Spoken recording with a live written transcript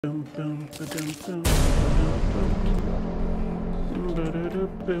Boom, boom, ba-dum, boom, ba-dum, boom,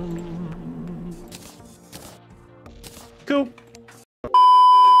 ba-da-da-boom. Cool.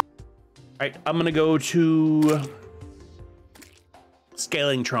 Alright, I'm gonna go to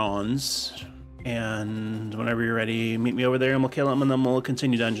Scaling Trons, and whenever you're ready, meet me over there and we'll kill him and then we'll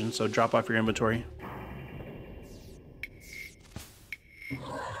continue dungeon, so drop off your inventory.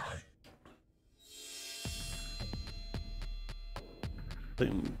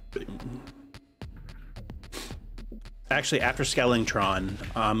 Boom, boom. Actually, after Scaling Tron,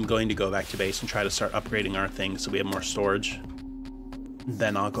 I'm going to go back to base and try to start upgrading our things so we have more storage.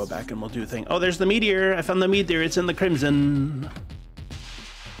 Then I'll go back and we'll do a thing. Oh, there's the meteor. I found the meteor. It's in the Crimson.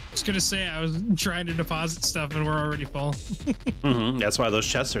 I was gonna say, I was trying to deposit stuff and we're already full. That's why those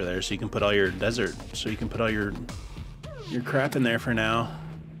chests are there, so you can put all your desert, so you can put all your crap in there for now.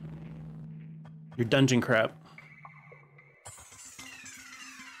 Your dungeon crap.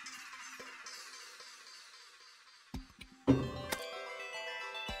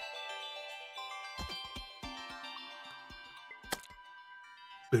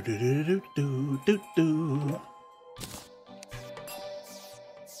 Do-do-do-do-do-do-do.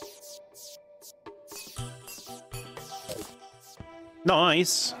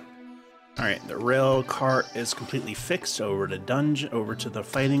 Nice. All right, the rail cart is completely fixed. Over to the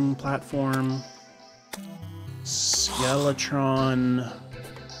fighting platform. Skeletron.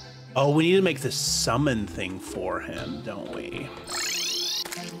 Oh, we need to make the summon thing for him, don't we?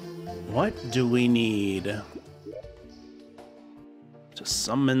 What do we need to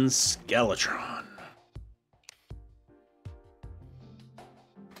summon Skeletron?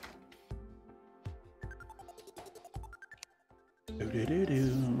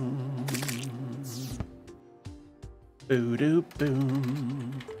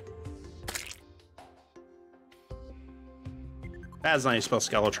 Boo-doo-boom. That's not how you spell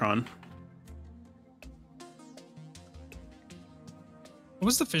Skeletron. What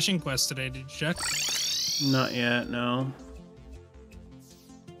was the fishing quest today? Did you check? Not yet, no.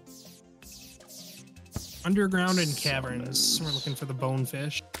 Underground and caverns. We're looking for the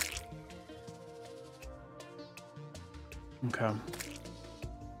bonefish. Okay.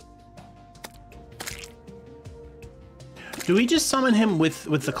 Do we just summon him with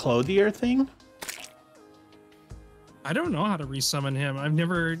the clothier thing? I don't know how to resummon him. I've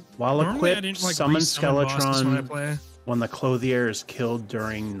never. While equipped, summon Skeletron when when the clothier is killed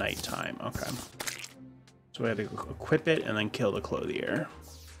during nighttime. Okay. So we had to equip it and then kill the clothier.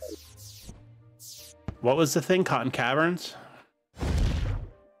 What was the thing? Cotton Caverns?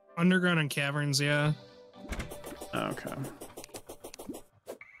 Underground and caverns, yeah. Okay.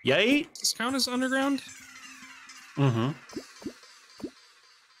 Yay! Does this count as underground? Mm-hmm.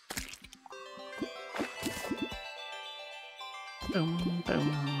 Boom,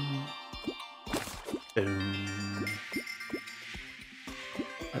 boom. Boom.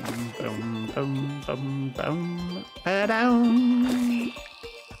 Boom, boom, boom, boom, boom. Ba-down.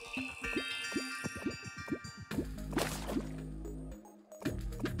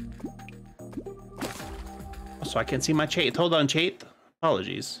 So I can't see my chat. Hold on, chat.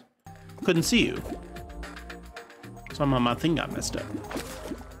 Apologies. Couldn't see you. Somehow my thing got messed up.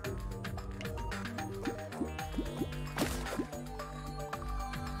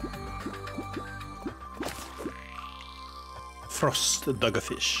 Frost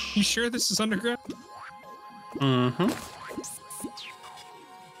Duggerfish. You sure this is underground? Mm-hmm.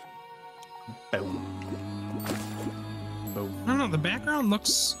 Boom. Boom. I don't know. The background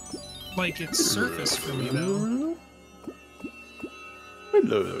looks like it's surface for me, though.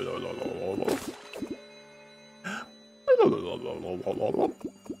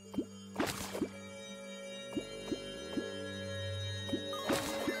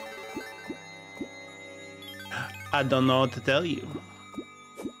 I don't know what to tell you.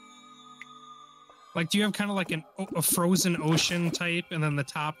 Like, do you have kind of like a frozen ocean type, and then the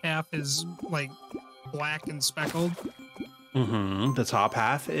top half is like black and speckled? Mm-hmm. The top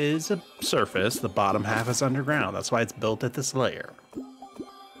half is a surface, the bottom half is underground. That's why it's built at this layer.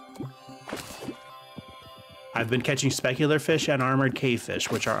 I've been catching specular fish and armored cave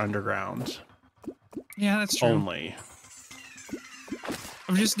fish, which are underground. Yeah, that's true. Only.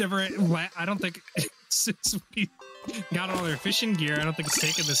 I've just never. I don't think since we got all our fishing gear, I don't think it's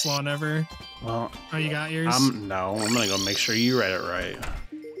taken this long ever. Well, oh, you got yours? No, I'm gonna go make sure you read it right.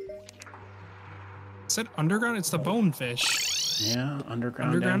 It said underground. It's the bonefish. Yeah,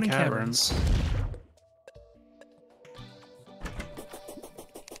 underground and caverns.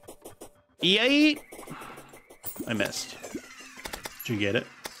 Yay! I missed. Did you get it?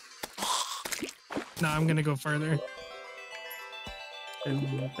 No, I'm gonna go further.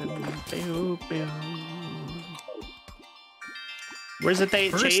 Boom, boom, boom, boom. Where's the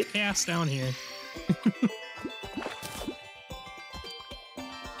date, First Chate? cast down here.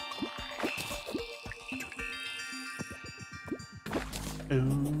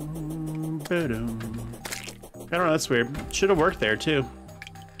 Boom, boom. I don't know, that's weird. Should have worked there too.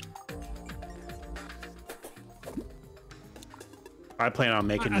 I plan on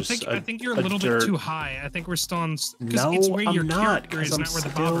making I think you're a little bit too high. I think we're still on. No, it's where your I'm not. character is, I'm not where the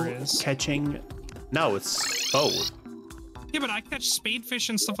still bobber is. catching. No, it's both. Yeah, but I catch spadefish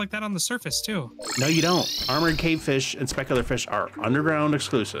and stuff like that on the surface too. No, you don't. Armored cavefish and specular fish are underground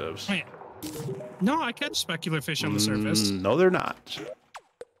exclusives. Wait. No, I catch specular fish on the surface. No, they're not.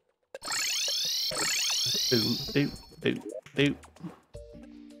 Boom, boom, boom, boom.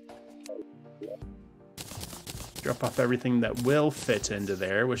 Drop off everything that will fit into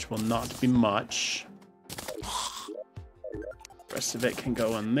there, which will not be much. The rest of it can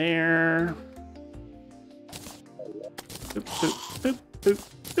go in there. Boop, boop, boop, boop,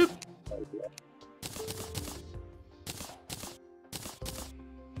 boop.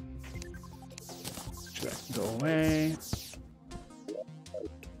 That can go away.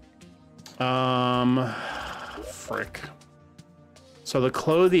 Frick. So the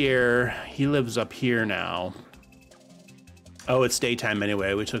clothier, he lives up here now. Oh, it's daytime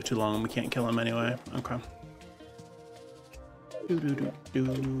anyway. We took too long. We can't kill him anyway. Okay. You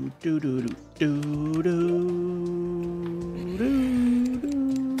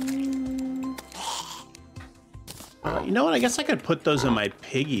know what? I guess I could put those in my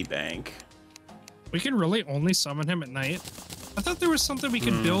piggy bank. We can really only summon him at night. I thought there was something we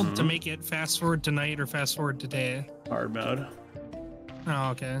could build to make it fast forward to night or fast forward to day. Hard mode. Oh,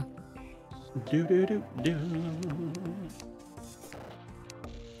 okay.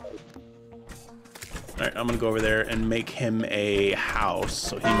 All right, I'm gonna go over there and make him a house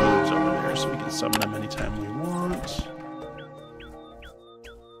so he moves over there so we can summon him anytime we want.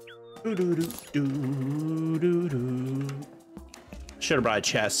 Should have brought a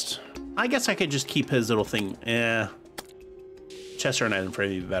chest. I guess I could just keep his little thing. Yeah. Chests are an item for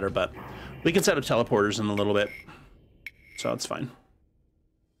me better, but we can set up teleporters in a little bit. So it's fine.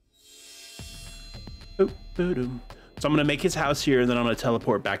 So I'm gonna make his house here, then I'm gonna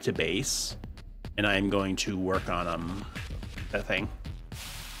teleport back to base. And I'm going to work on that thing.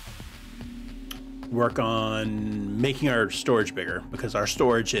 Work on making our storage bigger because our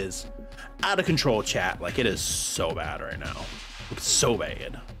storage is out of control, chat. Like it is so bad right now. It's so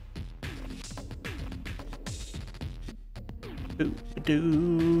bad.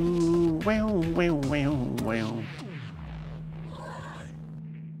 Well.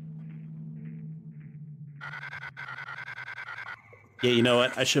 Yeah, you know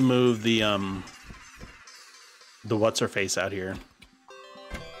what? I should move the what's her face out here.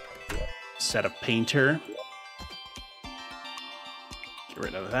 Set a painter. Get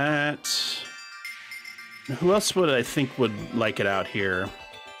rid of that. Who else would I think would like it out here?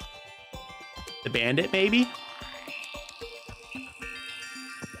 The bandit, maybe?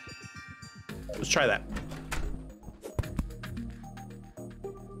 Let's try that.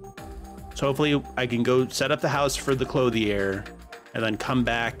 So hopefully I can go set up the house for the clothier and then come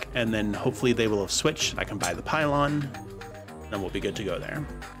back and then hopefully they will have switched. I can buy the pylon and we'll be good to go there.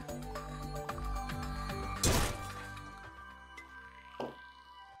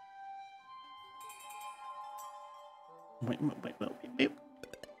 Wait.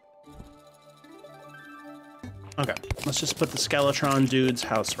 Okay, let's just put the Skeletron dude's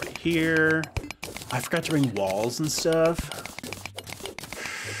house right here. I forgot to bring walls and stuff.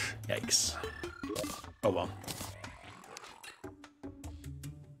 Yikes. Oh well.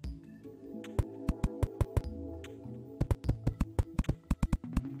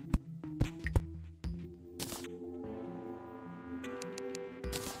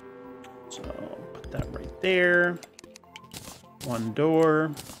 So put that right there. One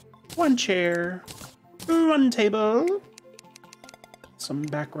door, one chair, one table, some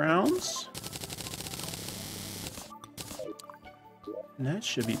backgrounds. And that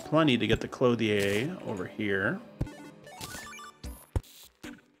should be plenty to get the clothier over here.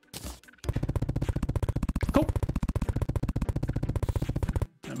 Cool.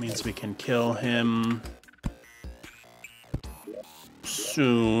 That means we can kill him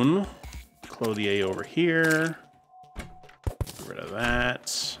soon. Clothier over here. Get rid of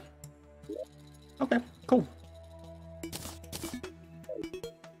that. Okay, cool.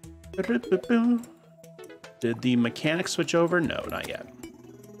 Did the mechanic switch over? No, not yet.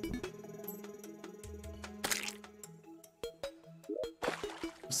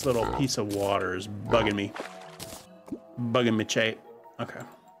 This little piece of water is bugging me. Bugging me, chat. Okay.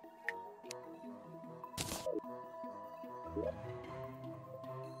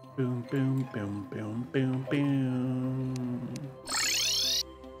 Boom, boom, boom, boom, boom, boom.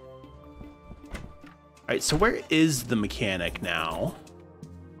 Alright, so where is the mechanic now?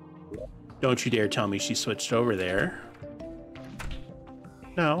 Don't you dare tell me she switched over there.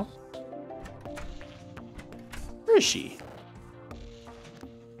 No. Where is she?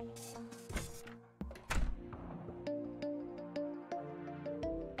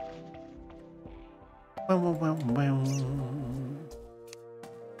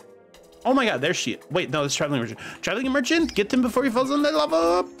 Oh my god, there's she. Wait, no, it's traveling merchant. Traveling merchant, get him before he falls in the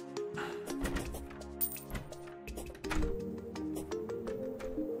lava.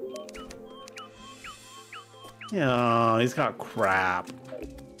 Yeah, he's got crap.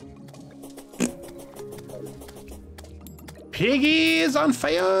 Piggy is on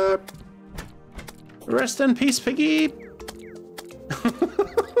fire. Rest in peace, Piggy.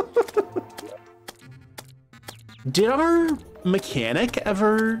 Did our mechanic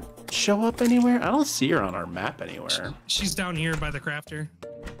ever show up anywhere? I don't see her on our map anywhere. She's down here by the crafter.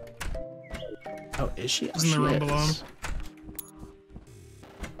 Oh, is she? She's in the room below him.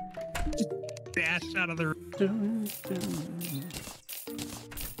 Dash out of the room.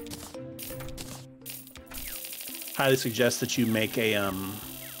 Highly suggest that you make a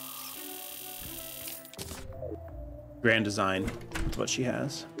grand design with what she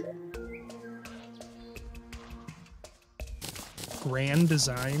has. Grand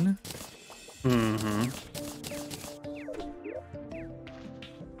design. Mm-hmm.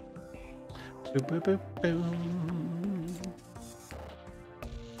 Boop, boop, boop, boom.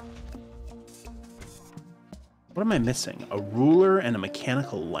 What am I missing? A ruler and a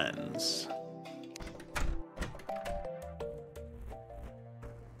mechanical lens.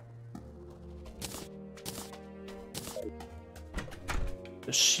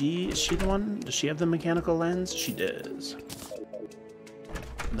 Is she the one? Does she have the mechanical lens? She does.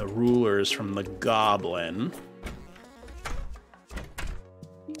 The ruler is from the goblin.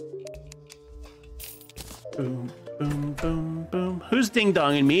 Boom, boom, boom, boom. Who's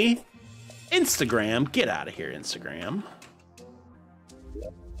ding-donging me? Instagram. Get out of here, Instagram.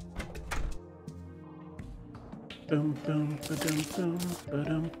 Boom, boom, ba-dum, boom,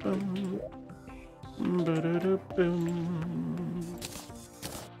 ba-dum, boom. Ba-da-da, boom.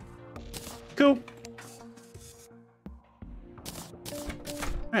 Cool.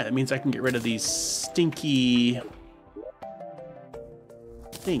 Alright, that means I can get rid of these stinky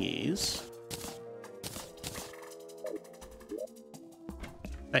thingies.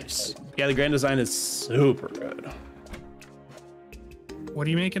 Nice. Yeah, the grand design is super good. What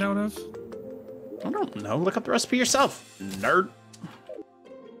do you make it out of? I don't know. Look up the recipe yourself, nerd.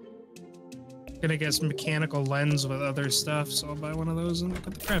 Gonna get some mechanical lens with other stuff, so I'll buy one of those and look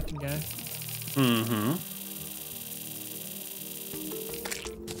at the crafting guy. Mm-hmm.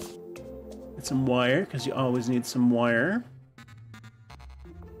 Get some wire, because you always need some wire.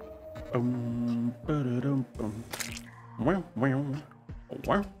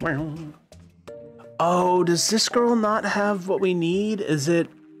 Oh, does this girl not have what we need? Is it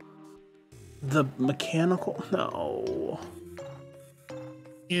the mechanical? No.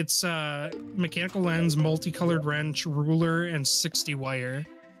 It's mechanical lens, multicolored wrench, ruler, and 60 wire.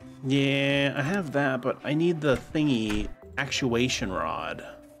 Yeah, I have that, but I need the thingy actuation rod.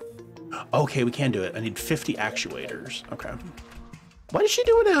 Okay, we can do it. I need 50 actuators. Okay. What is she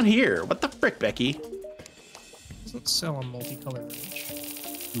doing down here? What the frick, Becky? Doesn't sell a multicolored wrench.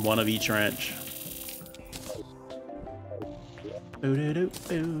 One of each wrench.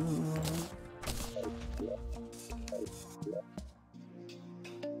 Boo-doo-doo-boo.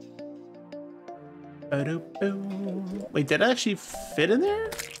 Wait, did it actually fit in there?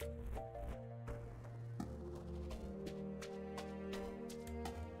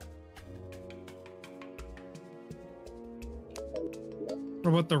 What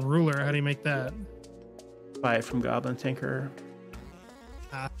about the ruler? How do you make that? Buy it from Goblin Tinker.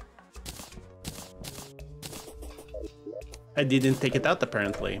 I didn't take it out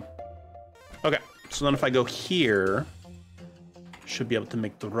apparently. Okay, so then if I go here, should be able to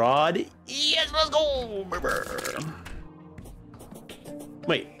make the rod. Yes, let's go!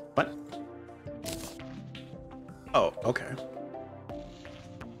 Wait, what? Oh, okay.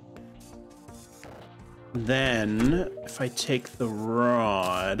 Then, if I take the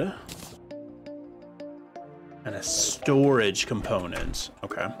rod and a storage component,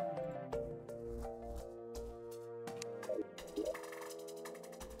 okay.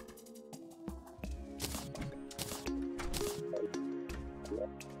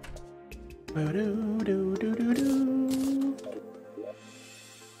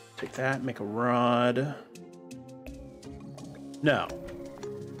 Take that, make a rod. No.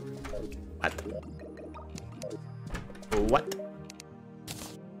 What? What?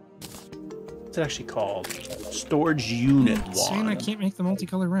 What's it actually called? Storage unit one. Saying I can't make the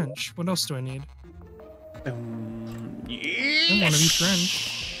multicolor wrench. What else do I need? Yes. One of each wrench.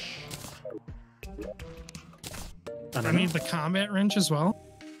 I need the combat wrench as well.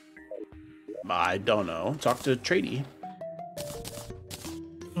 I don't know. Talk to Trady.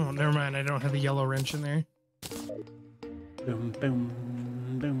 Oh, never mind. I don't have the yellow wrench in there. Boom, boom,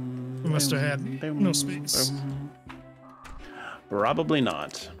 boom. We must have had no space. Boom. Probably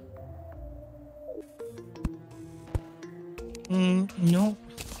not. Nope.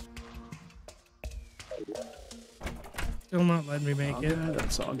 Still not letting me make it. Good.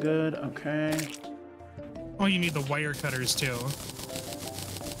 That's all good. Okay. Oh, you need the wire cutters too.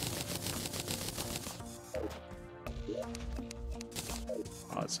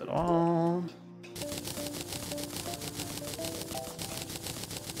 Pause it all.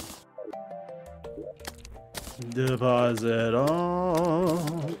 Deposit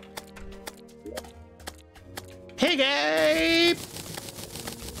all. Piggy!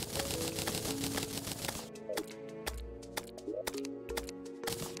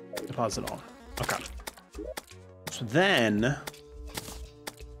 Deposit all. Okay. So then,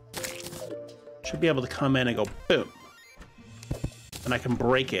 should be able to come in and go boom. And I can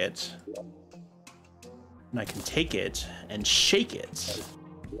break it. And I can take it and shake it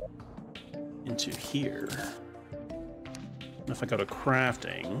into here. And if I go to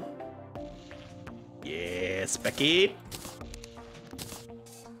crafting, yes, Becky.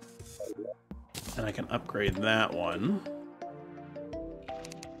 And I can upgrade that one.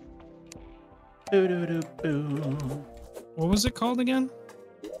 What was it called again?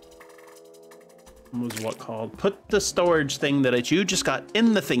 Was what called? Put the storage thing that you just got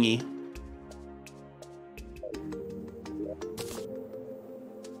in the thingy.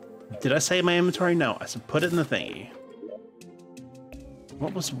 Did I say my inventory? No, I said put it in the thingy.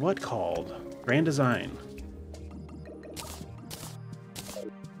 What was what called? Grand design.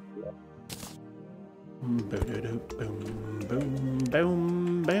 Boom, boom,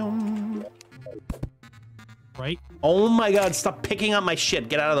 boom, boom. Right? Oh my god, stop picking up my shit.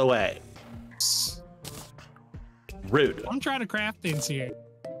 Get out of the way. Rude. I'm trying to craft things here.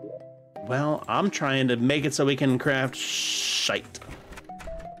 Well, I'm trying to make it so we can craft shite.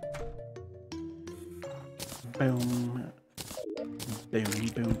 Boom. Boom,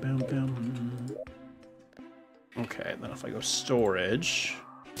 boom, boom, boom. Okay, then if I go storage.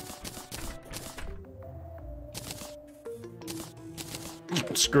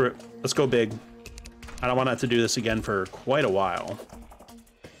 Screw it. Let's go big. I don't want to have to do this again for quite a while.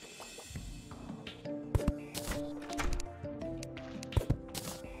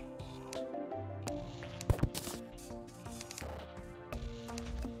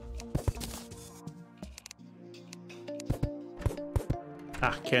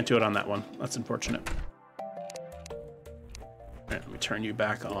 Ah, can't do it on that one. That's unfortunate. All right, let me turn you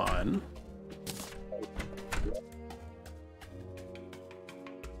back on.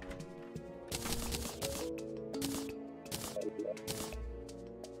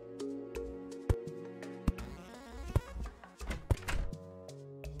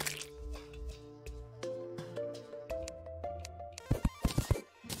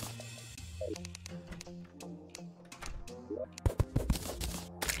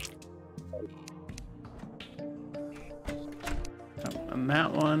 On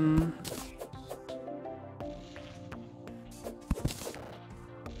that one.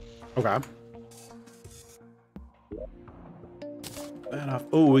 Okay. That off.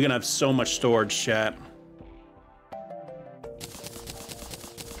 Oh, we're gonna have so much storage, chat.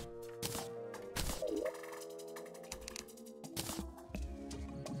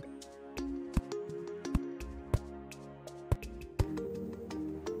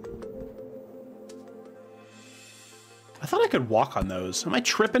 I thought I could walk on those. Am I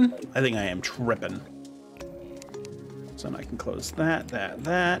tripping? I think I am tripping. So then I can close that.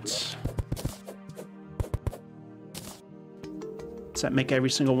 Does that make every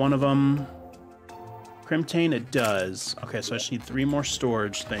single one of them? Crimtane, it does. Okay, so I just need 3 more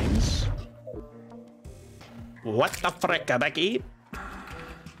storage things. What the frick, Becky?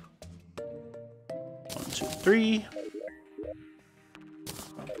 1, 2, 3.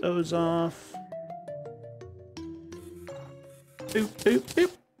 Pop those off. Boop, boop,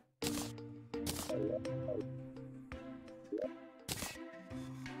 boop.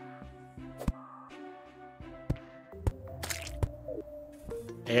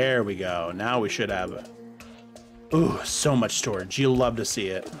 There we go. Now we should have... Ooh, so much storage. You'll love to see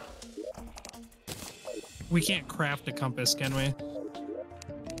it. We can't craft a compass, can we?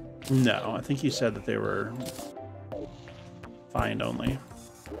 No, I think you said that they were find only.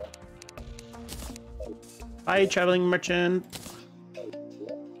 Bye, traveling merchant.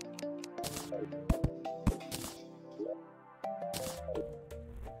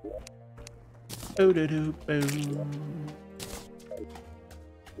 Boom.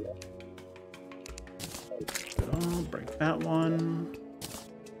 I'll break that one.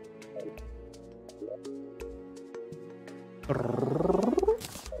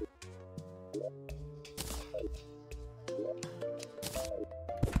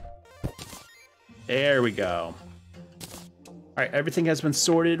 There we go. All right, everything has been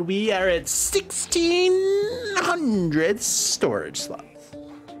sorted. We are at 1,600 storage slots.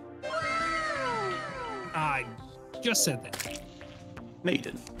 I just said that. No, you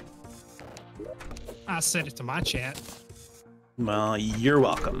didn't. I said it to my chat. Well, you're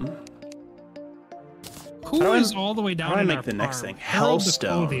welcome. Who is all the way down? How do I in make our the next farm? thing? Harold the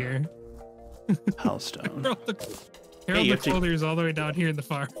Hellstone. Clothier. Hellstone. Harold the Clothier is all the way down here in the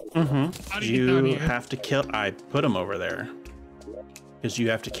farm. Mm-hmm. How do you get down here? Have to kill. I put him over there because you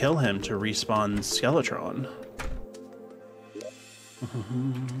have to kill him to respawn Skeletron.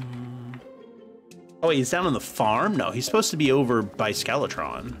 Oh, wait, he's down on the farm? No, he's supposed to be over by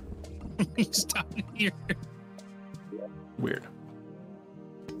Skeletron. He's down here. Weird.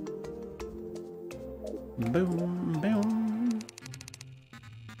 Boom, boom.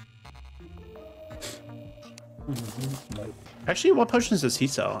 Actually, what potions does he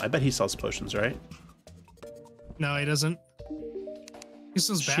sell? I bet he sells potions, right? No, he doesn't. He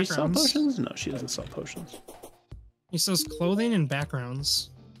sells She sell backgrounds. potions? No, she doesn't sell potions. He sells clothing and backgrounds.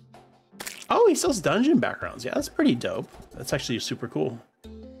 Oh, he sells dungeon backgrounds. Yeah, that's pretty dope. That's actually super cool.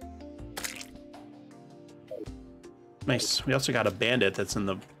 Nice. We also got a bandit that's in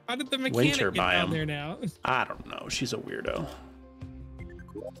the How did the mechanic winter get down biome. there now? I don't know. She's a weirdo.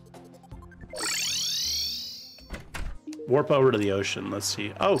 Warp over to the ocean. Let's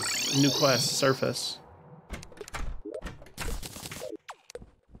see. Oh, new quest, surface.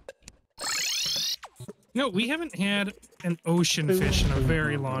 No, we haven't had an ocean fish in a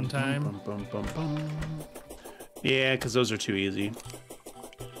very long time. Yeah, because those are too easy.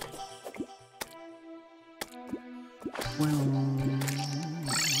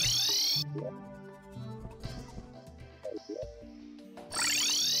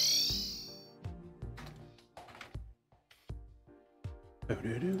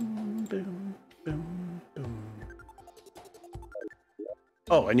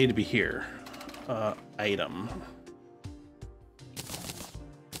 Oh, I need to be here. Item.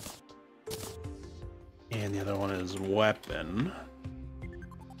 And the other one is weapon.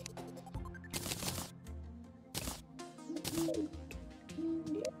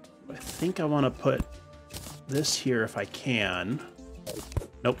 I think I want to put this here if I can.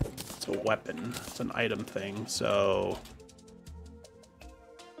 Nope, it's a weapon. It's an item thing, so...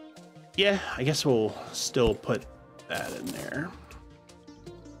 yeah, I guess we'll still put that in there.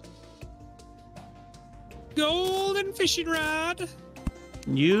 Golden fishing rod.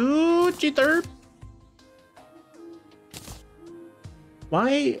 You cheater!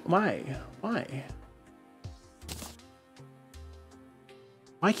 Why? Why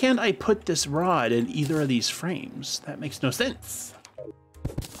can't I put this rod in either of these frames? That makes no sense.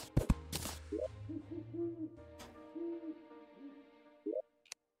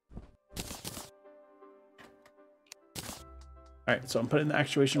 All right, so I'm putting the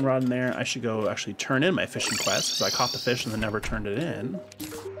actuation rod in there. I should go actually turn in my fishing quest because I caught the fish and then never turned it in.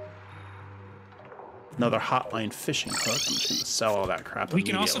 Another hotline fishing hook. I'm just gonna sell all that crap We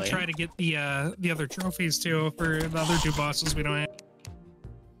can immediately. also try to get the other trophies too for the other two bosses we don't have.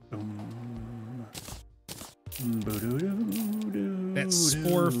 That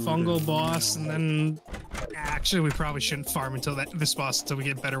spore fungal boss, and then actually we probably shouldn't farm until this boss until we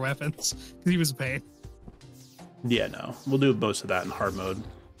get better weapons because he was a pain. Yeah, no, we'll do most of that in hard mode.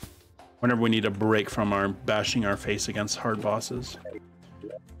 Whenever we need a break from our bashing our face against hard bosses.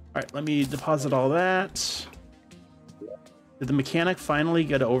 All right, let me deposit all that. Did the mechanic finally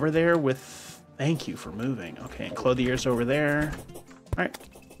get over there with... thank you for moving. Okay, and Clothier's over there. All right,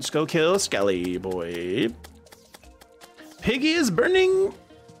 let's go kill Skelly boy. Piggy is burning.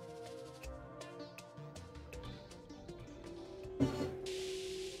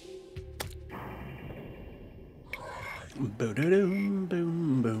 Boom,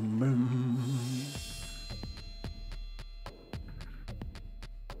 boom, boom, boom.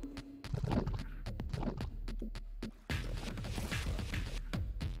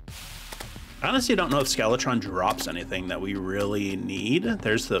 I honestly don't know if Skeletron drops anything that we really need.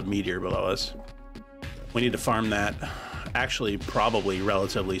 There's the meteor below us. We need to farm that actually probably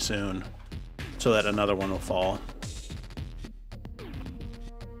relatively soon so that another one will fall.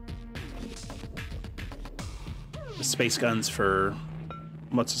 The space guns for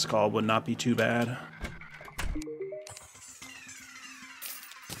what's this called would not be too bad.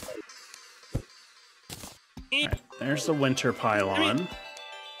 Right, there's the winter pylon.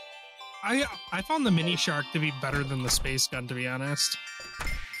 I found the mini shark to be better than the space gun, to be honest.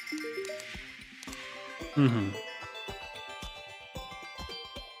 Mm-hmm.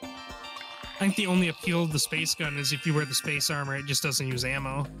 I think the only appeal of the space gun is if you wear the space armor, it just doesn't use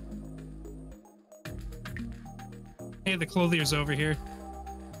ammo. Hey, the clothier's over here.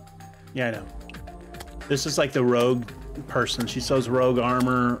 Yeah, I know. This is like the rogue person. She sells rogue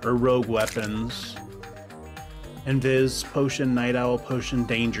armor or rogue weapons. Invis potion, night owl potion,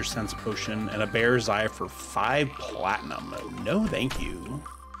 danger sense potion, and a bear's eye for 5 platinum. No, thank you.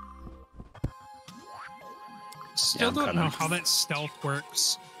 Still don't know how that stealth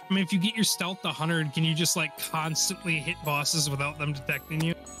works. I mean, if you get your stealth to 100, can you just like constantly hit bosses without them detecting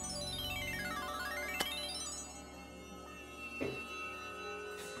you?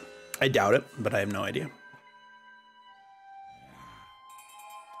 I doubt it, but I have no idea.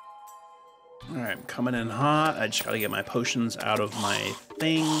 All right, I'm coming in hot. I just gotta get my potions out of my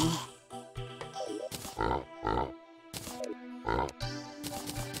thing.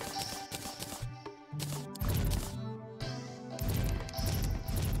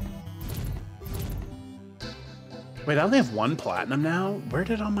 Wait, I only have 1 platinum now? Where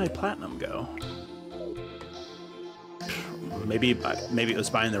did all my platinum go? Maybe it was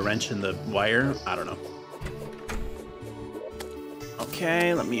buying the wrench and the wire. I don't know.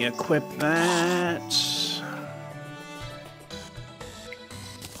 Okay, let me equip that.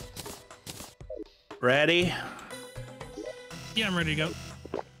 Ready? Yeah, I'm ready to go.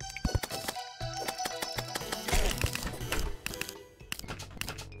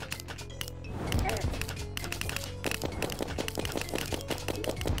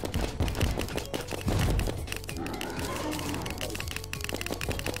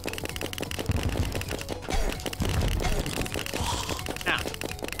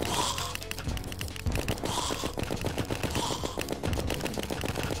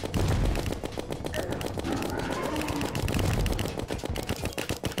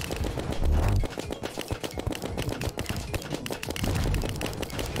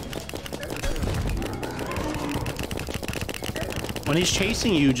 When he's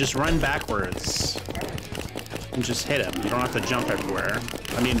chasing you, just run backwards and just hit him. You don't have to jump everywhere.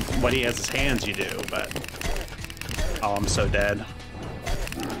 I mean, when he has his hands, you do, but... Oh, I'm so dead.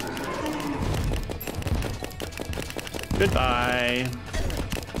 Goodbye.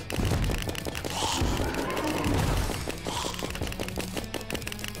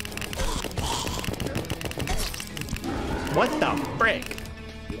 What the frick?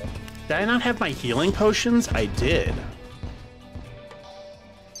 Did I not have my healing potions? I did.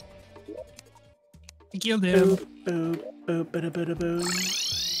 Killed him. Boop, boop, boop, boop, boop, boop.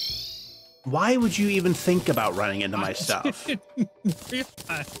 Why would you even think about running into my stuff? Is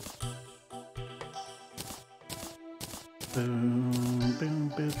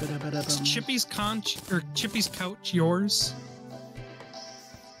Chippy's conch or Chippy's couch yours?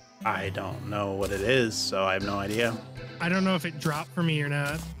 I don't know what it is, so I have no idea. I don't know if it dropped for me or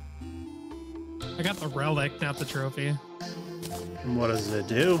not. I got the relic, not the trophy. What does it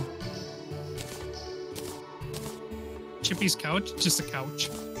do? Chippy's couch, just a couch.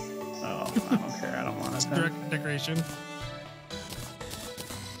 Oh, I don't care. I don't want it. Direct decoration.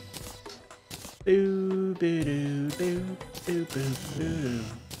 Boo, boo, doo, boo, boo, boo, boo.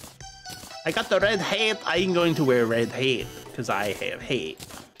 I got the red hat. I'm going to wear red hat because I have hate.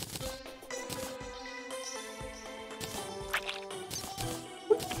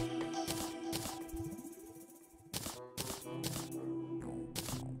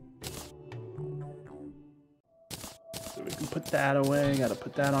 So we can put that away. Got to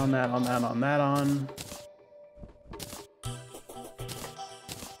put that on, that on, that on, that on.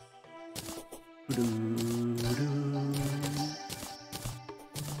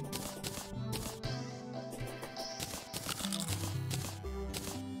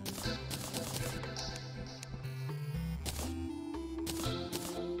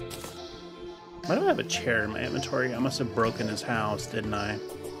 Why do I have a chair in my inventory? I must have broken his house, didn't I?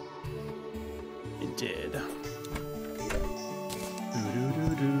 I did.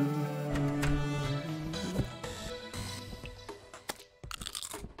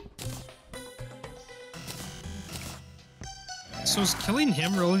 So is killing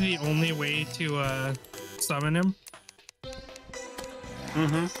him really the only way to summon him?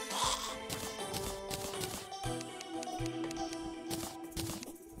 Mm-hmm.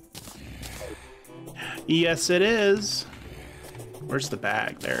 Yes, it is. Where's the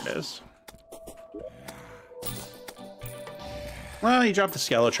bag? There it is. Well, you dropped the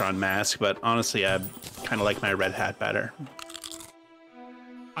Skeletron mask, but honestly, I kind of like my red hat better.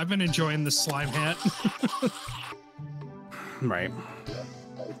 I've been enjoying the slime hat. Right.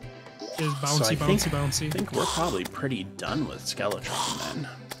 Is bouncy, bouncy. I think we're probably pretty done with Skeletron then.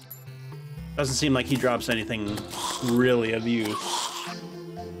 Doesn't seem like he drops anything really of use.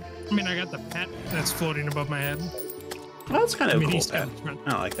 I mean, I got the pet that's floating above my head. Well, that's kind of a cool pet. Kind of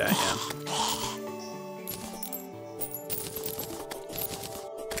I like that, yeah.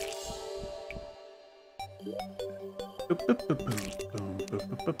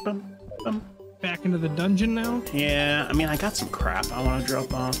 Back into the dungeon now? Yeah, I mean, I got some crap I want to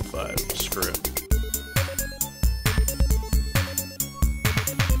drop off, but screw it.